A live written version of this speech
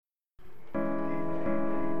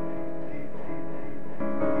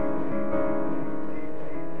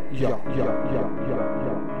Ha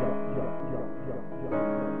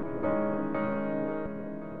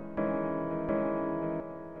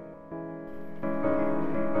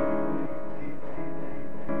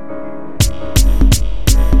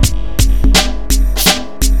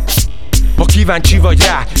kíváncsi vagy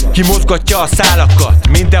rá, ki mozgatja a szálakat,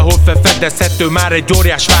 mindenhol felfedezhető már egy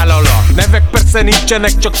óriás vállalat. Nevek persze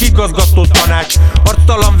nincsenek, csak igazgatótanács.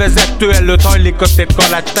 Arctalan vezető előtt hajlik a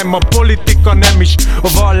kalács. Nem a politika, nem is a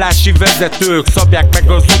vallási vezetők szabják meg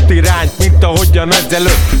az útirányt, mint ahogyan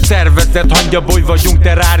ezelőtt. Szervezett hangyaboly vagyunk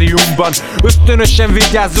teráriumban, ösztönösen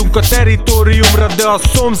vigyázzunk a territóriumra, de a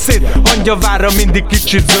szomszéd hangyavára mindig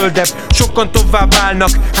kicsit zöldebb. Sokan tovább állnak,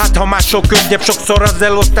 hát ha mások könnyebb, sokszor az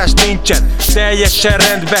elosztás nincsen teljesen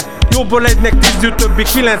rendben. Jóból egynek 10 jut, többi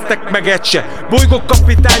 9-nek meg egy se. Bolygó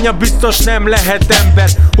kapitánya biztos nem lehet ember.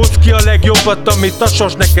 Hozd ki a legjobbat, amit a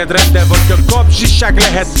sors neked rendel. Vagy a kapzsiság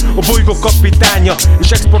lehet a bolygó kapitánya,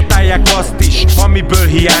 és exportálják azt is, amiből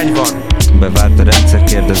hiány van. Bevált a rendszer,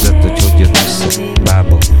 kérdezett, hogy jön össze.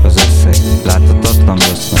 Bába, az összeg, láthatatlan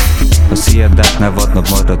rossznak. A sziendát ne vadnak,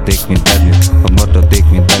 maradék mindenütt. A maradék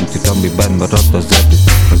mindentüt, amiben marad az erő.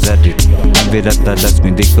 Az erő nem véletlen lesz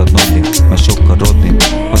mindig a nodni, mert sokkal rodni.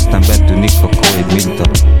 Aztán betűnik a koid minta.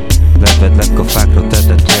 Levedlek a fákra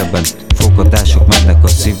tedett télben. Fogadások mennek a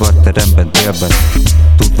szivarteremben délben.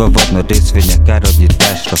 Tudva van a részvények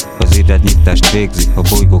áranyításra. Az irányítást végzi a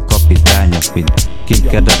bolygó kapitánya, mint kint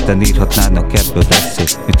kereten írhatnának ebből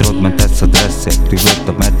eszét. Mint Rodman tesz a dresszét, tűvött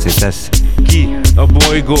a Mercedes. Ki a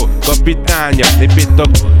bolygó kapitánya, népét a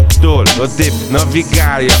tól, odébb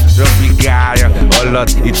navigálja, navigálja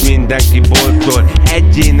alatt itt mindenki boltol.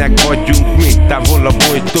 Egyének vagyunk mi, távol a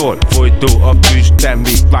bolytól. Folytó a füstem,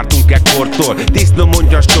 mit vártunk ekkortól? Disznó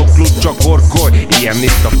mondja sok lúd, csak orkolj. Ilyen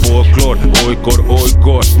itt a folklór, olykor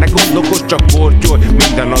ne gondolkodj, csak portyolj.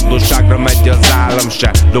 Minden adósságra megy az állam,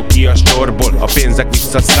 se lóg ki a sorból, a pénzek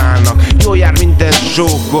visszaszállnak. Jól jár minden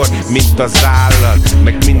sógor, mint az állat,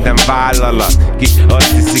 meg minden vállalat. Ki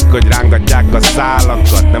azt hiszik, hogy rángatják a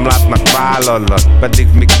szálakat, nem látnak vállalat, pedig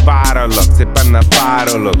még páralak, szépen ne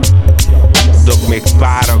párolok. Tudok még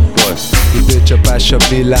párakkor. Időcsapás a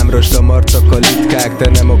villámros, martak a litkák, de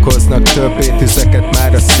nem okoznak több étüzeket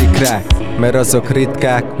már a szikrák. Mert azok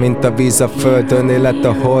ritkák, mint a víz a földön, élet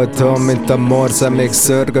a HoldOn, mint a morze, még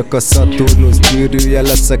szörgök a Szaturnusz gyűrűje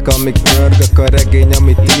leszek, amíg pörgök. A regény,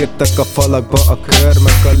 amit írtak a falakba, a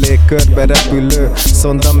körmök, a légkörbe repülő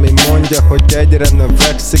szond, ami mondja, hogy egyre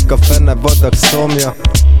növekszik a fene vadak szomja.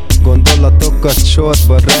 Gondolatokat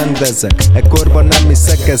sorba rendezek, ekkorban nem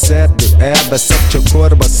hiszek, ez erdő, elveszek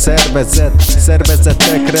csokorba szervezet.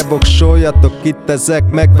 Szervezetekre voksoljatok, itt ezek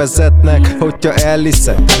megvezetnek. Hogyha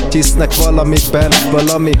elhiszek, hogy hisznek valamiben,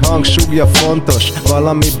 valami hangsúlya fontos.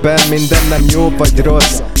 Valamiben minden nem jó vagy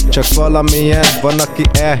rossz, csak valamilyen. Van, aki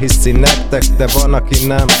elhiszi nektek, de van, aki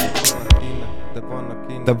nem.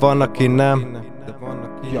 De van, aki nem.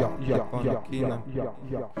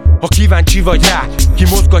 Ha kíváncsi vagy rá, ki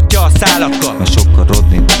mozgatja a szálakat, mert sokkal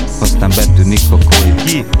rodni, aztán betűnik a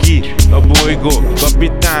koid. Ki a bolygó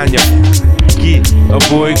kapitánya? Ki a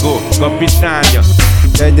bolygó kapitánya?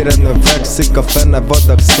 Egyre növekszik a fene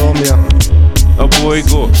vadak szomja. A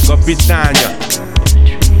bolygó kapitánya.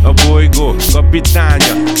 A bolygó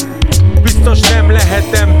kapitánya. Biztos nem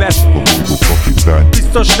lehet ember. A bolygó kapitány.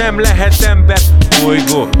 Biztos nem lehet ember.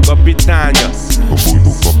 Bolygó kapitánya. A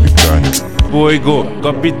bolygó kapitánya. Bolygó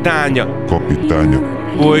kapitánya. Kapitánya.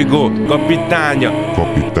 Bolygó kapitánya.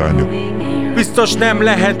 Kapitánya. Biztos nem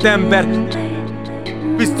lehet ember.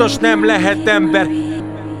 Biztos nem lehet ember.